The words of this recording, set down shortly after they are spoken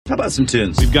How about some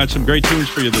tunes? We've got some great tunes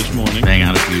for you this morning. Bang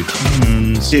out a few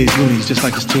tunes. Yeah, he's loonies, just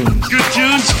like his tunes. Good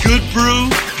tunes, good brew,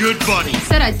 good buddy.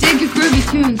 Said I dig your groovy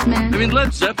tunes, man. I mean,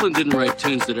 Led Zeppelin didn't write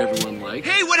tunes that everyone liked.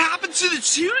 Hey, what happened to the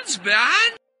tunes,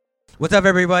 man? What's up,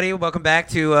 everybody? Welcome back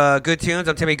to Good Tunes.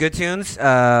 I'm Timmy Good Tunes.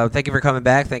 Thank you for coming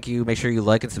back. Thank you. Make sure you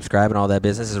like and subscribe and all that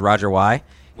business. This is Roger Y.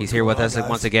 He's here with us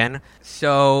once again.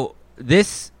 So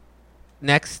this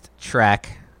next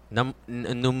track,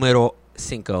 numero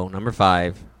 5, number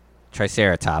 5,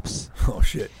 Triceratops. Oh,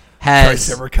 shit.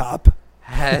 Has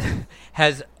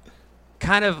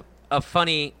kind of a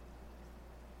funny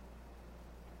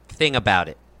thing about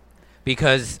it.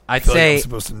 Because I'd feel say like I'm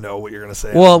supposed to know what you're gonna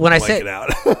say. Well, when I say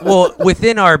say well,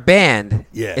 within our band,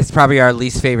 yeah, it's probably our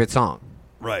least favorite song.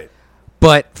 Right.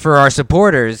 But for our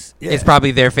supporters, it's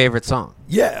probably their favorite song.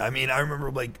 Yeah, I mean, I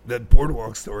remember like that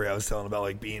Boardwalk story I was telling about,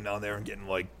 like being on there and getting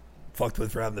like fucked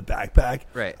with for having the backpack.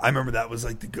 Right. I remember that was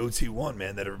like the go-to one,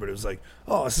 man. That everybody was like,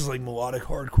 "Oh, this is like melodic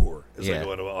hardcore." It's like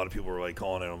what a lot of people were like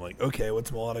calling it. I'm like, okay,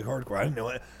 what's melodic hardcore? I didn't know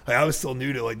it. Like, I was still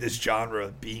new to like this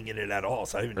genre being in it at all,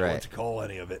 so I didn't even know what to call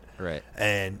any of it. Right.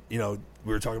 And we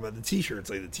were talking about the T-shirts.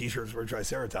 Like the T-shirts were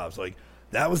Triceratops. Like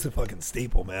that was the fucking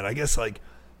staple, man. I guess like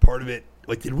part of it.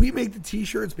 Like, did we make the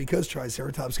T-shirts because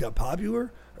Triceratops got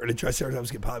popular, or did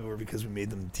Triceratops get popular because we made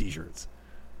them T-shirts?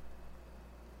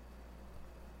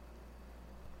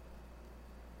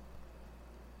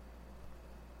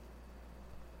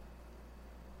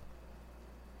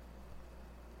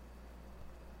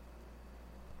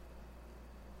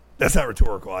 That's not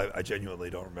rhetorical. I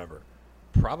genuinely don't remember.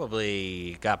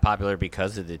 Probably got popular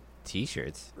because of the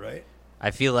T-shirts. Right. I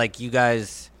feel like you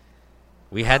guys,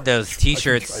 we had those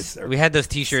T-shirts. We had those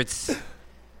T-shirts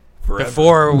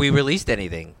before we released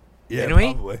anything. Yeah,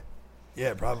 didn't probably. We?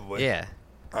 Yeah, probably. Yeah.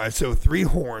 All right. So 3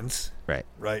 horns. Right.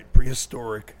 Right.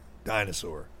 Prehistoric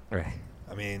dinosaur. Right.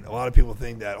 I mean, a lot of people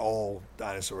think that all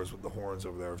dinosaurs with the horns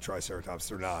over there are Triceratops.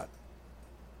 They're not.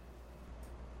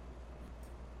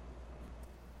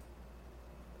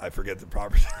 I forget the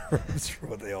proper terms for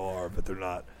what they all are, but they're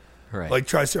not. Right. Like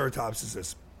Triceratops is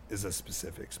a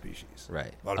specific species.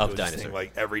 Right. A lot of people just think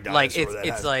like every dinosaur like that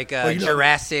it's has, like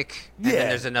Jurassic. And then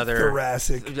there's another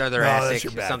Jurassic.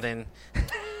 Something.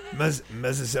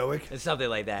 Mesozoic. It's something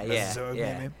like that. Mesozoic,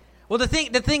 Yeah. maybe? Well, the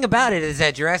thing about it is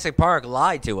that Jurassic Park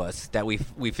lied to us that we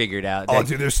figured out. Oh,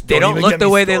 dude, they don't look the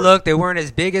way they look. They weren't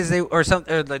as big as they or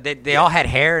something. Or they all had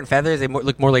hair and feathers. They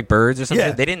look more like birds or something.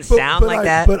 Yeah, they didn't sound like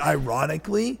that. But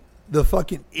ironically, the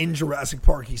fucking in Jurassic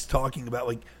Park, he's talking about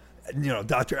like,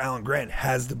 Dr. Alan Grant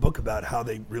has the book about how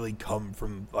they really come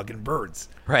from fucking birds,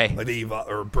 right? Like they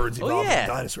birds evolved from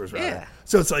dinosaurs, rather. Yeah.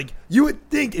 So it's like you would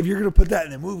think if you're gonna put that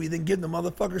in a movie, then give the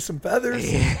motherfucker some feathers.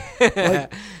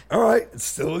 Like, all right, it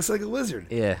still looks like a lizard.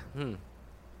 Yeah. Yeah,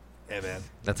 man.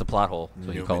 That's a plot hole. That's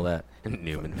what you call that.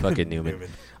 Newman. Fucking Newman.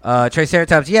 Newman.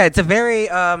 Triceratops. Yeah, it's a very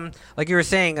like you were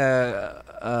saying.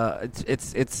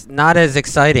 It's not as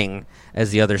exciting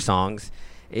as the other songs.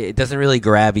 It doesn't really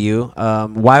grab you.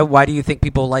 Why do you think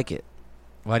people like it?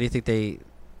 Why do you think they?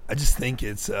 I just think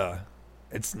it's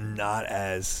not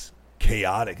as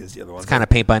chaotic as the other ones. It's kind of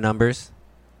paint by numbers.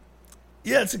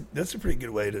 Yeah, that's a pretty good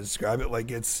way to describe it. Like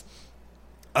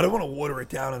I don't want to water it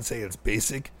down and say it's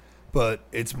basic, but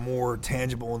it's more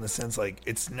tangible in the sense like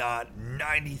it's not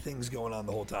 90 things going on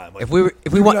the whole time. Like,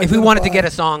 if we wanted to get a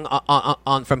song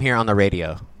on from here on the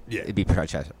radio, it'd be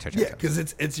Triceratops. Yeah, because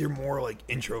it's your more like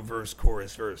intro, verse,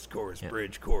 chorus,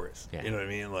 bridge, chorus. Yeah. You know what I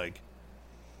mean? Like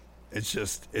it's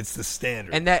the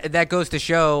standard, and that goes to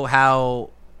show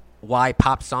why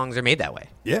pop songs are made that way.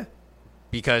 Yeah,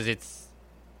 because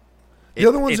the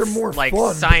other ones are more like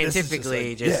fun,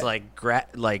 scientifically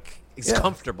it's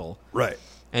comfortable, right?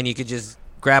 And you could just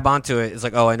grab onto it. It's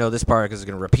like, oh, I know this part because it's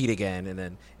going to repeat again, and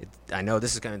then I know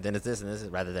this is going to then it's this and this,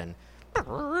 rather than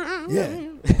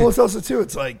Well, it's also too.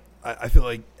 It's like I feel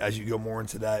like as you go more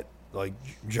into that like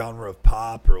genre of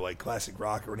pop or like classic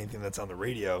rock or anything that's on the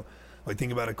radio. Like,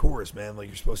 think about a chorus, man. Like,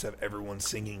 you're supposed to have everyone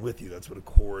singing with you. That's what a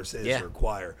chorus is, or a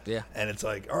choir. Yeah. And it's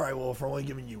like, all right, well, if we're only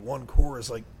giving you one chorus,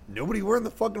 like, nobody learned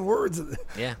the fucking words.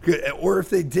 Yeah. Or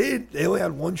if they did, they only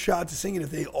had one shot to sing it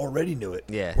if they already knew it.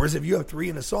 Yeah. Whereas if you have 3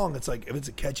 in a song, it's like, if it's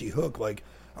a catchy hook, like,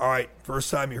 all right, first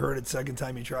time you heard it, second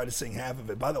time you tried to sing half of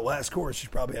it. By the last chorus, you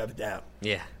should probably have it down.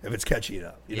 Yeah. If it's catchy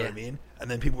enough. You know what I mean? And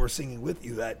then people were singing with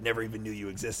you that never even knew you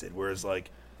existed. Whereas,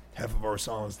 like, half of our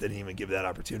songs didn't even give that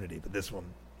opportunity. But this one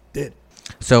did.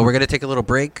 So we're going to take a little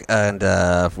break and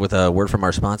with a word from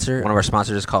our sponsor. One of our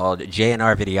sponsors is called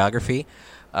J&R Videography.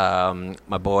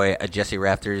 My boy Jesse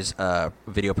Rafter's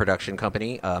video production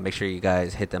company. Make sure you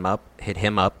guys hit him up.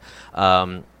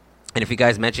 And if you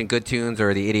guys mention Good Tunes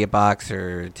or the Idiot Box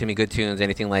or Timmy Good Tunes,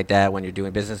 anything like that, when you're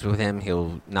doing business with him,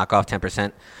 he'll knock off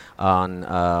 10%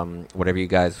 on whatever you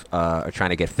guys are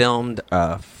trying to get filmed.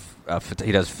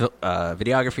 He does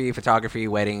videography, photography,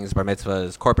 weddings, bar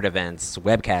mitzvahs, corporate events,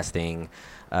 webcasting,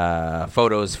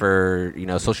 photos for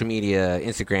social media,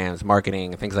 Instagrams,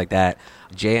 marketing, things like that.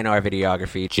 JNR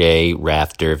Videography.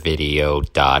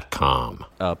 JRaftervideo.com.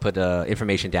 Put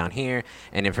information down here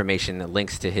and information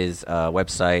links to his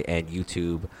website and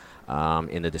YouTube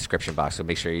in the description box. So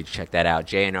make sure you check that out.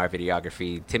 JNR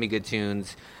Videography. Timmy Good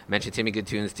Tunes. Mention Timmy Good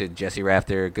Tunes to Jesse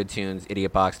Rafter. Good Tunes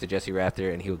Idiot Box to Jesse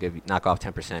Rafter, and he'll knock off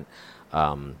 10%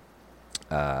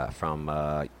 from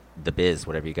the biz,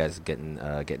 whatever you guys getting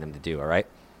them to do. All right.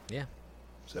 Yeah.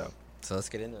 So let's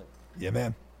get into it. Yeah,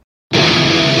 man.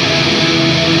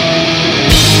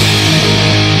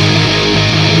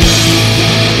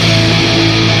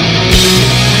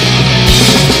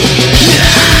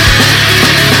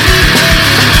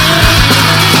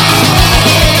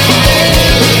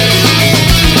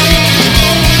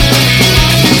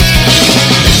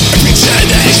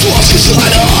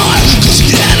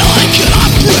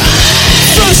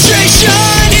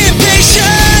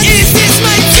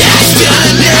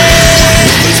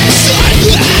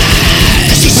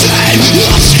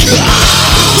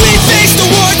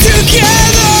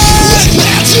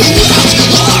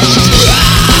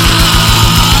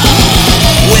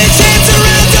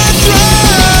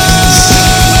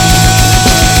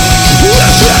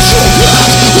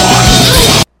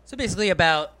 Basically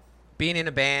about being in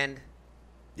a band.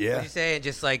 Yeah. What you say, and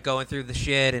just like going through the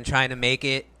shit and trying to make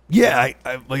it. Yeah, I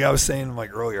like I was saying in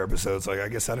like earlier episodes, like I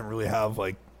guess I didn't really have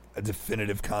like a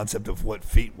definitive concept of what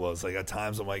fate was. Like at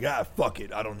times I'm like, fuck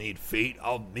it, I don't need fate.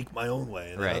 I'll make my own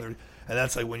way. And right. And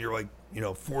that's like when you're like,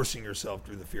 forcing yourself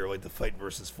through the fear, like the fight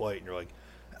versus flight, and you're like,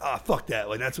 fuck that.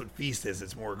 Like that's what Feast is.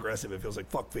 It's more aggressive. It feels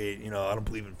like fuck fate. I don't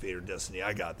believe in fate or destiny.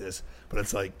 I got this. But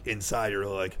it's like inside you're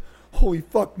like, holy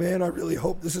fuck, man, I really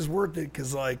hope this is worth it.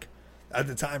 Because, like, at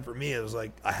the time for me, it was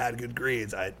like I had good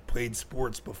grades. I had played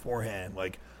sports beforehand.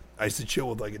 Like, I used to chill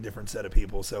with, like, a different set of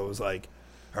people. So it was like,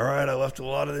 all right, I left a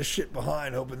lot of this shit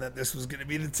behind, hoping that this was going to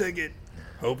be the ticket.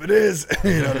 Hope it is.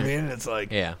 You know what I mean? And it's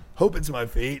like, hope it's my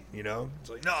fate, It's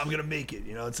like, no, I'm going to make it.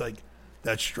 It's like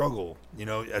that struggle.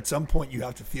 At some point you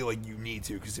have to feel like you need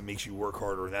to because it makes you work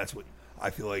harder. And that's what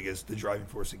I feel like is the driving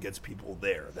force that gets people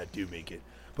there that do make it.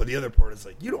 But the other part is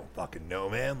like, you don't fucking know,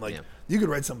 man. Like, you could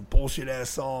write some bullshit-ass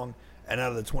song, and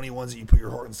out of the 20 ones that you put your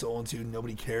heart and soul into,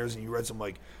 nobody cares, and you write some,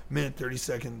 like, minute,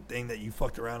 30-second thing that you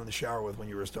fucked around in the shower with when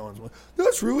you were stoned. Like,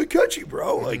 that's really catchy,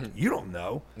 bro. Like, you don't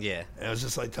know. Yeah. And I was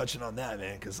just, like, touching on that,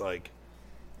 man, because, like,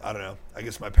 I don't know. I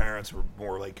guess my parents were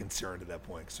more, like, concerned at that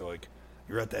point. So, like,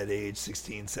 you're at that age,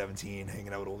 16, 17,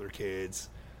 hanging out with older kids,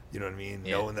 you know what I mean?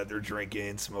 Yeah. Knowing that they're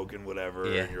drinking, smoking,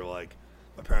 whatever, Yeah. and you're like,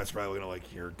 my parents are probably going to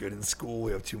like, you're good in school.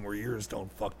 We have 2 more years. Don't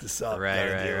fuck this up. Right. You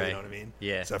know what I mean?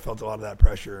 Yeah. So I felt a lot of that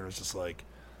pressure, and it was just like,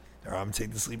 all right, I'm going to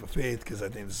take this leap of faith because I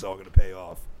think this is all going to pay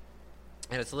off.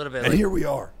 And it's a little bit and like, here we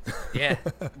are. Yeah.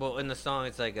 Well, in the song,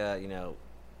 it's like,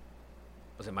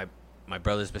 was it my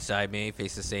brothers beside me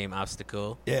face the same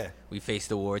obstacle? Yeah. We face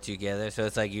the war together. So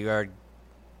it's like you are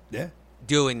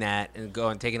doing that and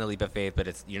taking a leap of faith,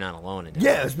 but you're not alone in it.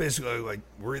 Yeah, it's basically like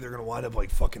we're either going to wind up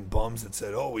like fucking bums that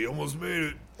said, oh, we almost made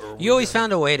it. Or you always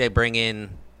found a way to bring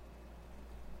in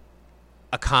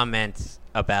a comment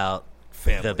about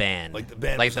family. The band. Like the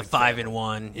band. Like was the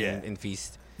 5-1 in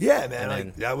Feast. Yeah, man. And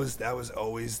like that was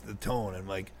always the tone. And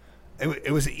like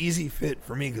it was an easy fit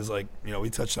for me because like, we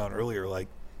touched on earlier, like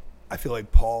I feel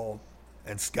like Paul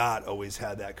and Scott always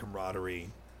had that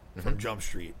camaraderie from Jump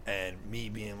Street, and me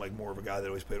being like more of a guy that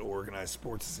always played organized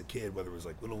sports as a kid, whether it was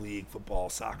like little league, football,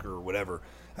 soccer, or whatever,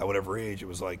 at whatever age, it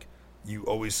was like you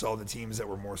always saw the teams that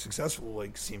were more successful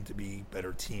like seemed to be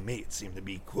better teammates, seemed to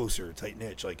be closer, tight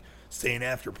knit, like staying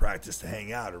after practice to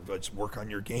hang out or just work on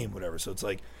your game, whatever. So it's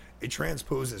like it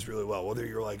transposes really well, whether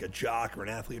you're like a jock or an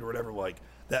athlete or whatever, like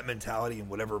that mentality in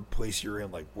whatever place you're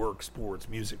in, like work, sports,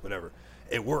 music, whatever.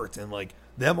 It worked, and like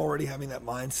them already having that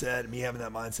mindset, me having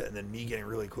that mindset, and then me getting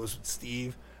really close with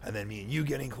Steve, and then me and you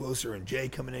getting closer, and Jay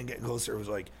coming in getting closer. It was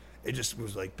like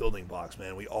like building blocks,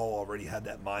 man. We all already had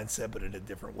that mindset, but in a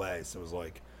different way. So it was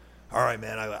like, all right,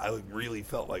 man. I really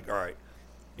felt like, all right,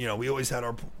 we always had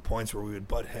our points where we would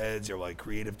butt heads or like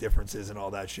creative differences and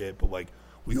all that shit, but like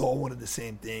we all wanted the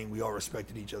same thing. We all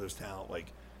respected each other's talent.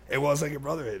 Like it was like a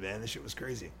brotherhood, man. This shit was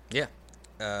crazy. Yeah.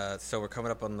 So we're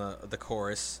coming up on the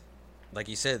chorus. Like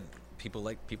you said, people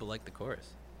like the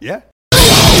chorus. Yeah.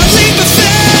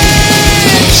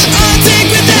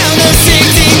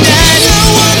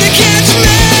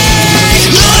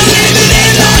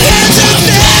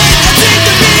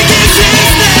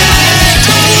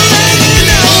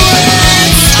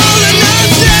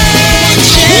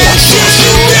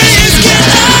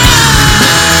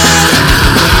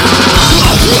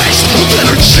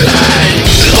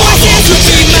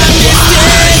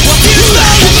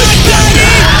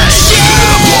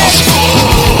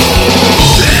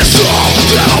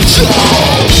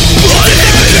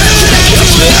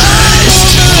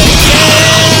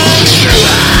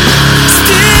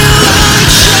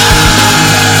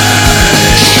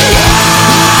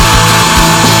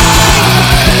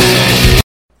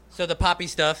 So the poppy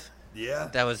stuff, Yeah.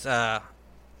 that was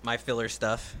my filler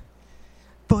stuff.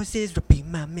 Voices repeat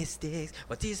my mistakes.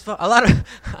 What these for? A lot of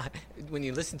when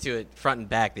you listen to it front and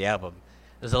back, the album,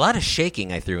 there's a lot of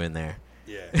shaking I threw in there.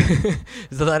 Yeah.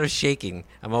 There's a lot of shaking.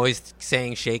 I'm always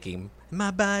saying shaking. My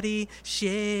body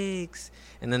shakes.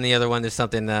 And then the other one, there's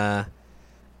something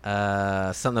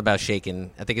something about shaking.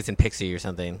 I think it's in Pixie or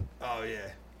something. Oh yeah.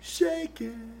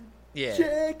 Shaking. Yeah.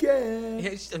 Shaking.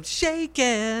 Yeah, I'm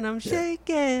shaking. I'm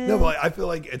shaking. No, but I feel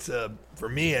like it's for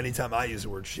me. Anytime I use the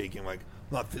word shaking, like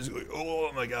not physically,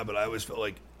 oh my god, but I always felt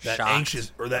like that Shocked,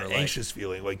 anxious or that or like- anxious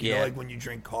feeling, like you know, like when you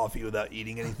drink coffee without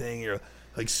eating anything, you're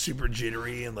like super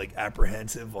jittery and like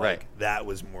apprehensive. Like Right. that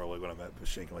was more like what I meant with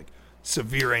shaking, like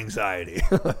severe anxiety,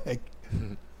 like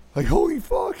holy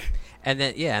fuck. And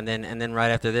then and then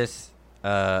right after this,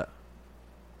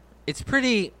 it's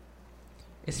pretty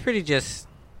just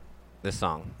this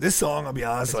song. This song, I'll be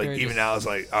honest, It's like very even just- now, it's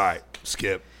like all right,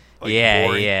 skip. Like, Yeah,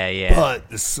 boring. yeah. But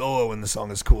the solo in the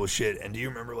song is cool as shit. And do you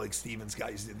remember like Steve and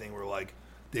Scott used to do the thing where like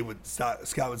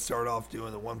Scott would start off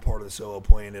doing the one part of the solo,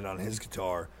 playing it on his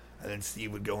guitar, and then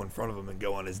Steve would go in front of him and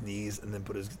go on his knees and then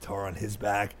put his guitar on his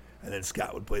back, and then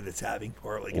Scott would play the tapping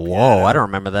part. Like a Whoa, piano. I don't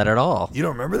remember that at all. You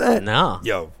don't remember that? No.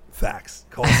 Yo, facts.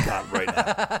 Call Scott right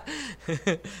now.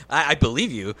 I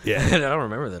believe you. Yeah. I don't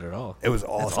remember that at all. It was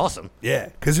awesome. That's awesome. Yeah,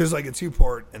 because there's like a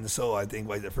 2-part in the solo. I think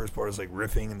like the first part is like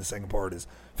riffing, and the second part is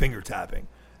finger tapping.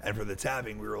 And for the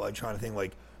tapping, we were like trying to think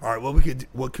like, all right,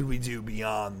 what could we do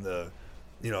beyond the,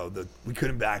 we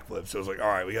couldn't backflip. So it was like, all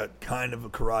right, we got kind of a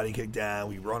karate kick down.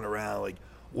 We run around. Like,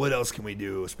 what else can we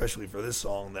do, especially for this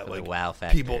song that For the like wow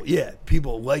factor.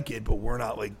 people like it, but we're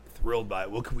not like thrilled by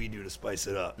it. What can we do to spice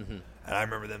it up? Mm-hmm. And I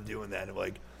remember them doing that, and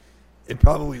like, it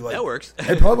probably like That works.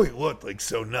 it probably looked like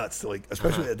so nuts to like,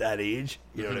 especially at that age.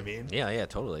 You know what I mean? Yeah,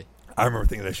 totally. I remember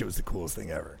thinking that shit was the coolest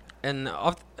thing ever. And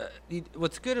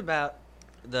what's good about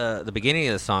the beginning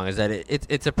of the song is that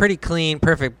it's a pretty clean,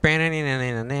 perfect. Yeah,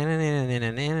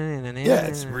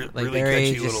 it's really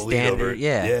catchy little lead over it.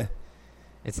 Yeah,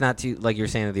 it's not too like you were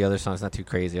saying with the other songs. Not too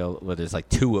crazy. Where there's like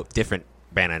two different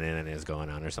is going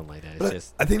on or something like that. It's But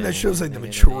just I think that shows like the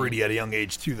maturity at a young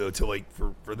age too, though. To like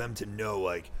for them to know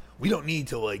like we don't need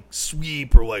to like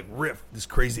sweep or like riff this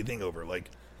crazy thing over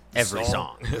like the Every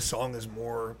song. The song is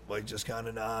more like just kind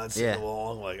of nods, sing Yeah.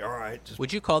 along. Like all right, just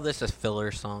Would you call this a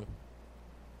filler song?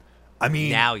 I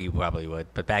mean Now you probably would,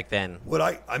 but back then,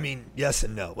 I mean, yes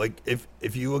and no. Like, if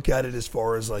you look at it as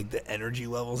far as, like, the energy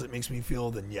levels it makes me feel,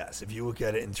 then yes. If you look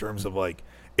at it in terms of, like,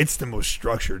 it's the most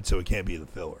structured, so it can't be the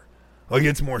filler. Like,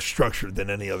 it's more structured than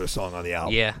any other song on the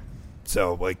album. yeah.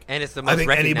 So, like... And it's the I most think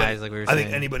recognized, like we were I think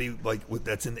saying. anybody, like,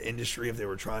 that's in the industry, if they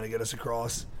were trying to get us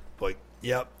across, like,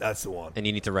 yep, that's the one. And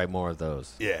you need to write more of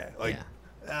those. Yeah, like,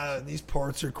 these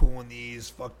parts are cool in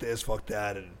these, fuck this, fuck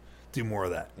that, and do more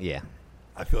of that. Yeah.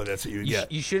 I feel like that's what you would get.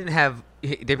 You shouldn't have.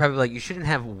 They're probably like, you shouldn't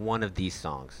have one of these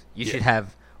songs. You Yeah. should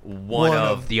have one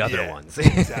of the other yeah, ones.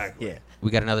 Exactly. Yeah.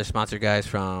 We got another sponsor, guys,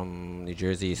 from New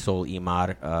Jersey, Soul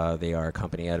Emod. They are a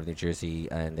company out of New Jersey,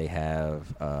 and they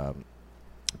have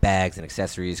bags and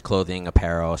accessories, clothing,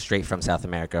 apparel, straight from South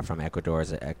America, from Ecuador,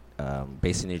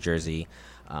 based in New Jersey,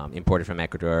 imported from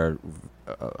Ecuador,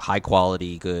 high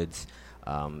quality goods,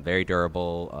 very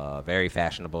durable, very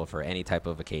fashionable for any type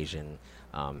of occasion,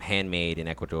 handmade in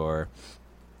Ecuador.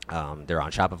 They're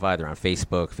on Shopify. They're on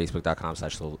Facebook,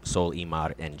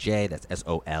 facebook.com/SoulEmarNJ. That's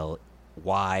SOLYMARNJ.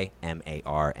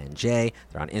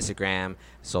 They're on Instagram,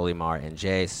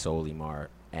 SoulEmarNJ, SoulEmar.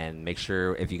 And make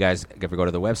sure, if you guys ever go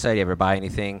to the website, you ever buy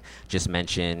anything, just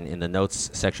mention in the notes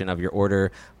section of your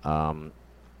order,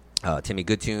 Timmy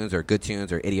Good Tunes or Good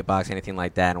Tunes or Idiot Box, anything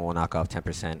like that, and we'll knock off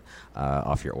 10%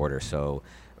 off your order. So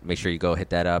make sure you go hit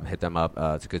them up.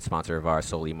 It's a good sponsor of ours,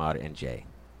 Soul Emod and Jay.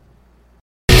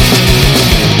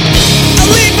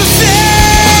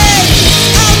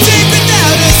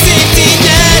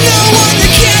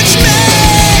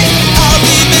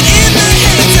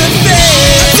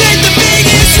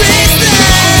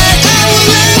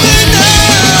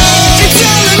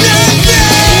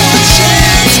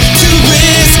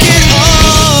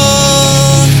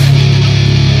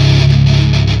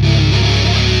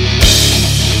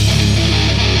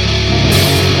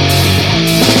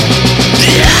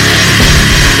 The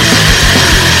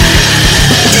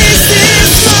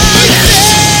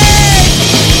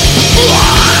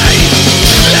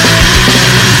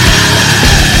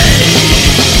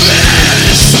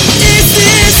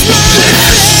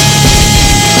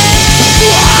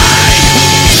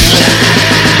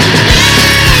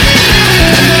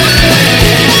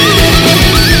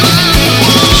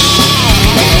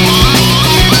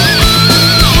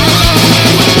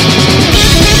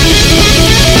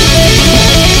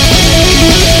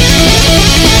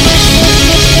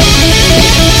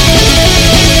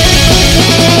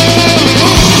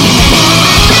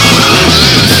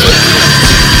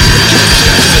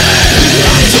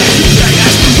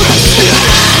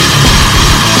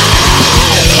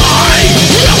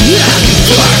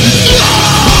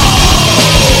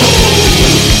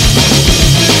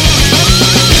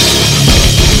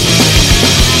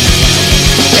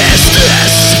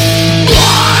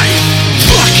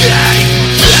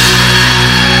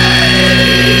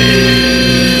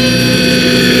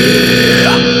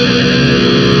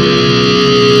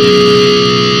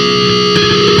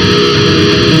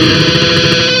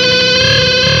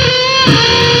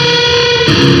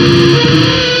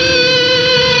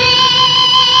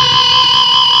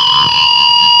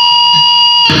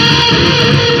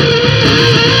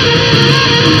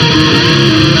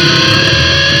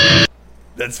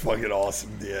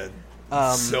awesome, dude.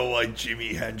 So like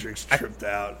Jimi Hendrix tripped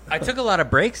out. I took a lot of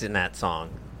breaks in that song.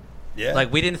 Yeah.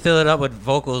 Like, we didn't fill it up with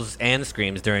vocals and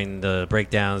screams during the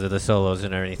breakdowns or the solos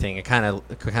and everything. It kind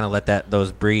of let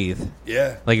those breathe.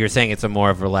 Yeah. Like you were saying, it's a more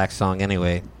of a relaxed song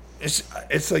anyway.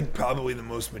 It's like probably the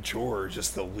most mature,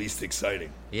 just the least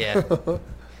exciting. Yeah.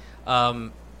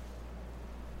 And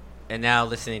now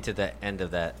listening to the end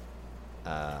of that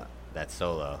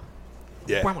solo.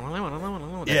 Yeah.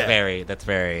 That's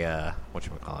very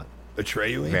whatchamacallit?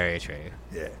 Atreyu? Very Atreyu.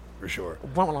 Yeah, for sure.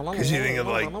 Because you think of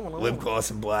like Lip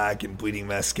Gloss and Black and Bleeding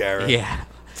Mascara. Yeah.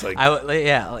 It's like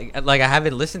I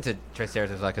haven't listened to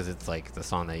Triceratops because it's like the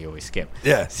song that you always skip.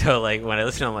 Yeah. So like when I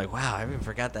listen, I'm like, wow, I even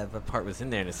forgot that part was in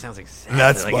there, and it sounds like sad. And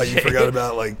that's like, why you forgot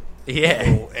about like yeah,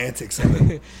 the little antics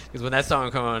of it. Because when that song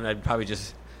would come on, I'd probably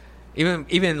just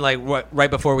even like right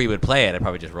before we would play it, I'd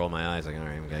probably just roll my eyes like, all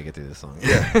right, we gotta get through this song.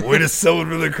 Yeah, way to sell it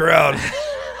for the crowd.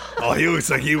 Oh, he looks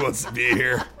like he wants to be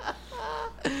here.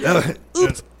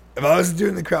 Oops. If I was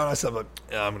doing the crowd myself, I'm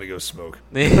like, I'm gonna go smoke.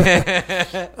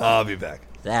 I'll be back.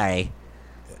 Sorry.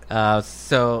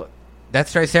 So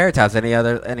that's Triceratops. Any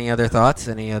other thoughts?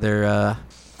 Any other?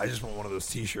 I just want one of those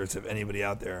T-shirts. If anybody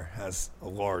out there has a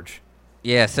large.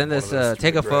 Yeah, send us.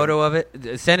 Take a photo of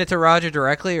it. Send it to Roger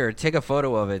directly, or take a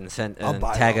photo of it and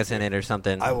tag us in it or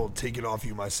something. I will take it off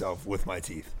you myself with my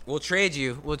teeth. We'll trade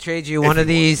you one of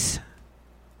these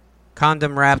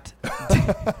condom wrapped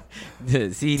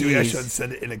CDs. Dude, I should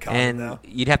send it in a condom now.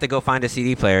 You'd have to go find a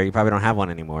CD player. You probably don't have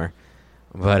one anymore,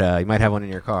 but you might have one in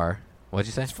your car. What'd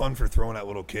you say? It's fun for throwing at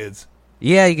little kids.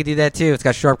 Yeah, you could do that too. It's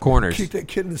got sharp corners. Kick that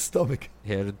kid in the stomach.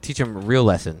 Yeah, it'll teach them a real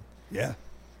lesson. Yeah.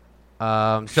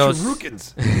 So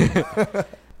Shurikens.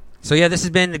 So yeah, this has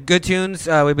been Good Tunes.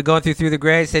 We've been going through the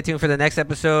Gray. Stay tuned for the next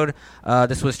episode.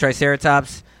 This was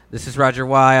Triceratops. This is Roger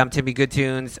Y. I'm Timmy Good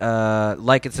Tunes.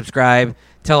 Like and subscribe.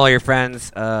 Tell all your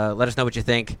friends. Let us know what you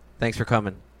think. Thanks for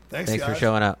coming. Thanks for guys.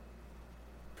 showing up.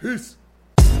 Peace.